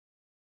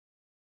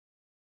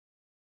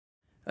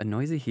A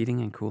noisy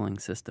heating and cooling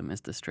system is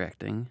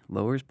distracting,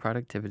 lowers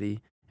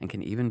productivity, and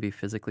can even be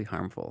physically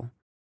harmful.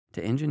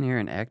 To engineer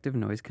an active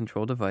noise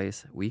control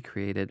device, we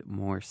created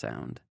more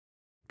sound.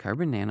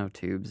 Carbon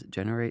nanotubes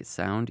generate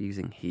sound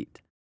using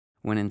heat.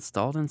 When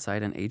installed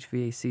inside an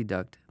HVAC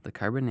duct, the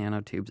carbon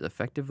nanotubes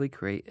effectively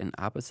create an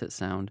opposite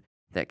sound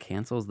that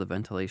cancels the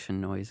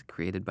ventilation noise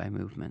created by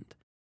movement.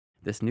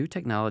 This new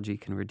technology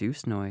can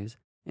reduce noise,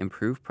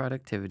 improve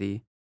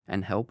productivity,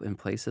 and help in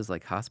places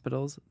like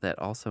hospitals that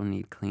also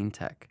need clean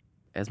tech.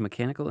 As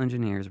mechanical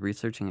engineers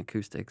researching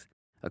acoustics,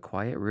 a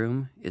quiet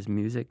room is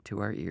music to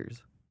our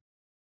ears.